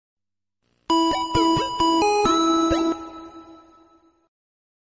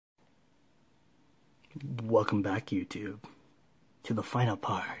Welcome back, YouTube, to the final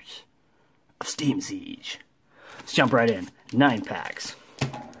part of Steam Siege. Let's jump right in. 9 packs.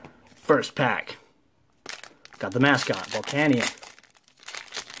 First pack. Got the mascot, Volcanion.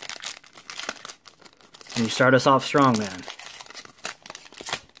 Can you start us off strong, man?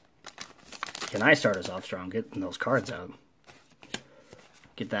 Can I start us off strong? Getting those cards out.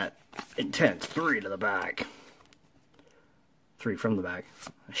 Get that intense 3 to the back. 3 from the back.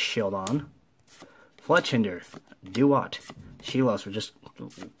 Shieldon. Fletchinder. Duat. Shelos. We're just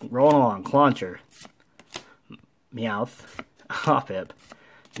rolling along. Clauncher. Meowth. Hoppip.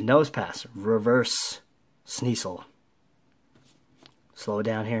 Nosepass. Reverse. Sneasel. Slow it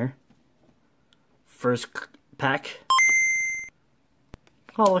down here. First pack.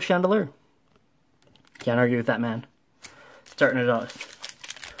 Hollow Chandelure. Can't argue with that, man. Starting it off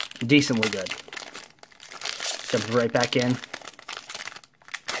decently good. Jump right back in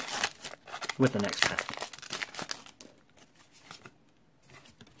with the next pack.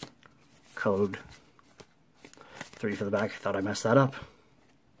 Code 3 for the back. Thought I messed that up.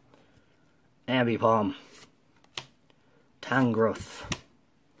 Ambipom. Tangrowth.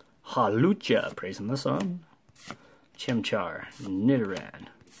 Hawlucha, praising the sun. Chimchar. Nidoran.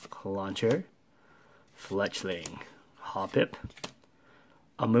 Clauncher. Fletchling. Hoppip.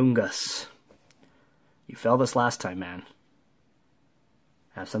 Amoonguss. You fell this last time, man.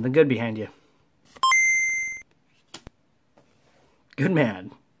 Have something good behind you. Good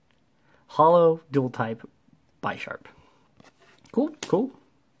man. Hollow dual type Bisharp. Cool, cool.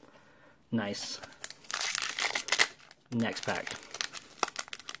 Nice. Next pack.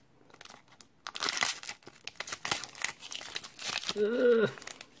 Not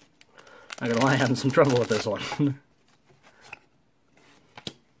gonna lie, I'm having some trouble with this one.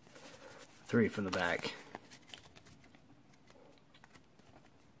 3 from the back.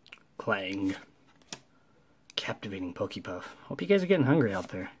 Clang. Captivating Pokepuff. Hope you guys are getting hungry out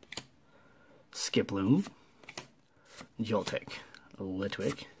there. Skiploom. Joltik.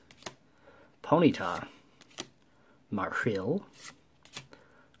 Litwick. Ponyta. Marhill.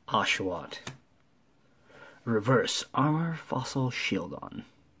 Oshawott. Reverse Armor Fossil Shieldon.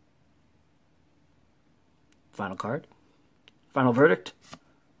 Final card. Final verdict.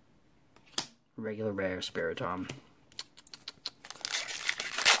 Regular rare Spiritomb.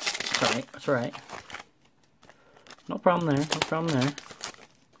 That's alright, that's alright. No problem there, no problem there.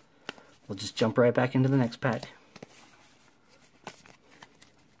 We'll just jump right back into the next pack.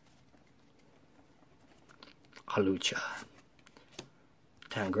 Hawlucha.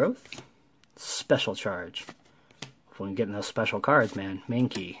 Tangrowth. Special Charge. If we can get in those special cards, man.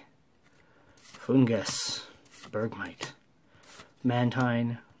 Mankey. Fungus. Bergmite.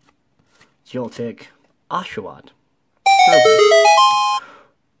 Mantine. Joltik. Oshawott. I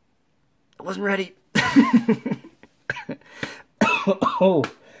wasn't ready. Oh.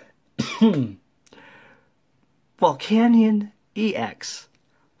 Volcanion EX.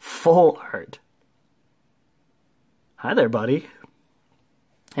 Full art. Hi there, buddy.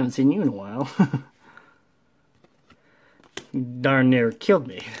 Haven't seen you in a while. Darn near killed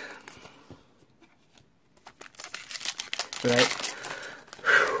me. Right?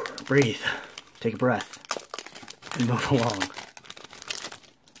 Breathe. Take a breath. And move along.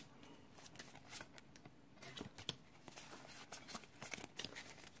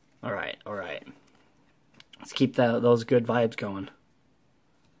 Alright, alright. Let's keep those good vibes going.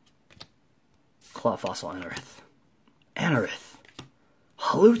 Claw Fossil Anorith. Anorith.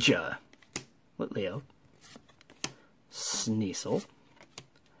 Hawlucha. Litleo. Sneasel.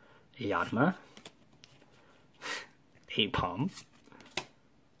 Yatma. Apom.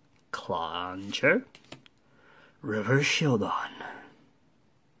 Clauncher. Reverse Shieldon.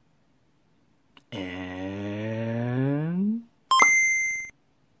 And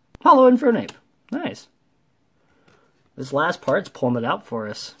Hollow Infernape. Nice. This last part's pulling it out for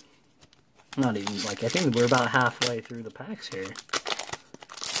us. Not even, like, I think we're about halfway through the packs here.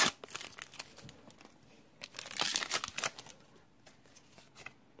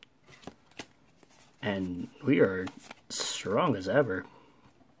 And we are strong as ever.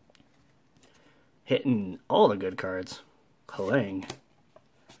 Hitting all the good cards. Clang.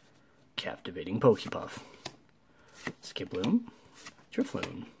 Captivating Pokepuff. Skiploom.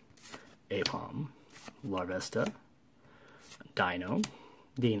 Drifloon. Apom. Larvesta. Dino.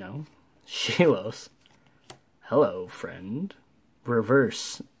 Shelos. Hello, friend.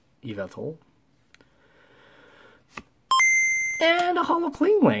 Reverse Yveltal. And a Hollow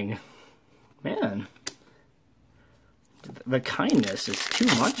Klingling. Man. The kindness is too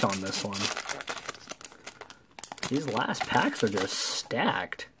much on this one. These last packs are just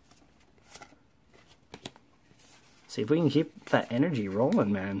stacked. See if we can keep that energy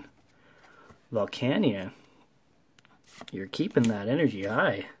rolling, man. Volcania. You're keeping that energy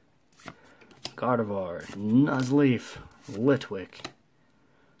high. Gardevoir, Nuzleaf, Litwick,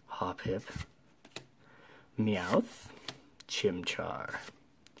 Hoppip, Meowth, Chimchar,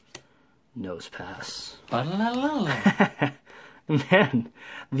 Nosepass. Man,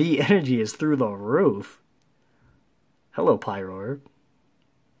 the energy is through the roof. Hello, Pyroar.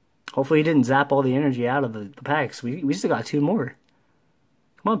 Hopefully he didn't zap all the energy out of the packs. We still got 2 more.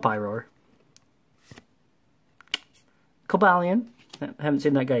 Come on, Pyroar. Cobalion. I haven't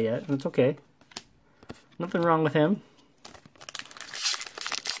seen that guy yet. That's okay. Nothing wrong with him.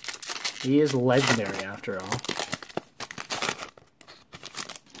 He is legendary after all.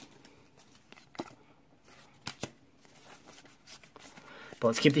 But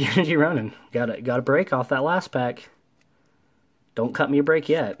let's keep the energy running. Got a break off that last pack. Don't cut me a break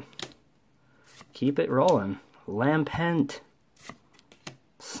yet. Keep it rolling. Lampent.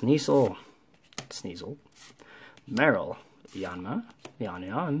 Sneasel. Meryl. Yanma.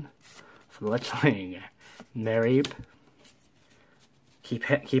 Yan. Fletchling. Mareep.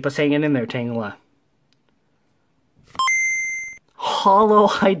 Keep us hanging in there, Tangela. Hollow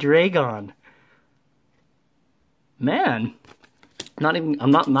Hydreigon. Man. I'm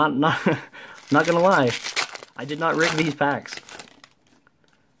not gonna lie. I did not rig these packs.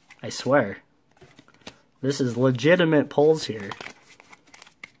 I swear. This is legitimate pulls here.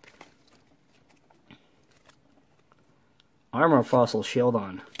 Armor Fossil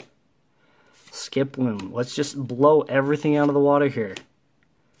Shieldon. Skiploom. Let's just blow everything out of the water here.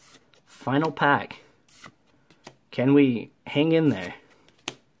 Final pack. Can we hang in there?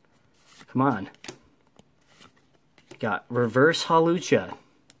 Come on. Got Reverse Hawlucha.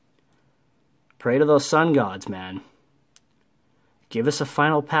 Pray to those sun gods, man. Give us a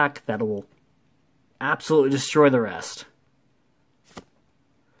final pack that will absolutely destroy the rest.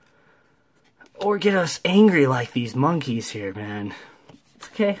 Or get us angry like these monkeys here, man. It's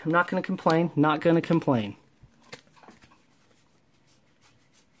okay, I'm not gonna complain. Not gonna complain.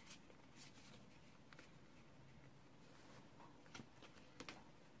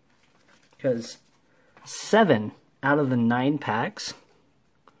 Because 7 out of the 9 packs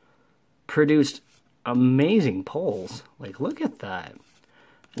produced amazing pulls. Like, look at that.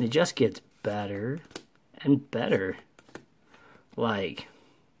 And it just gets better and better. Like,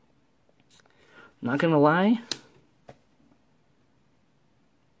 not gonna lie,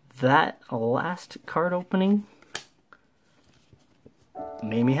 that last card opening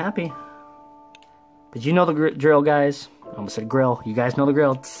made me happy. Did you know the drill, guys? I almost said grill. You guys know the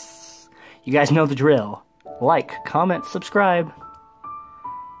grill. You guys know the drill. Like, comment, subscribe,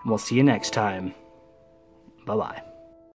 and we'll see you next time. Bye-bye.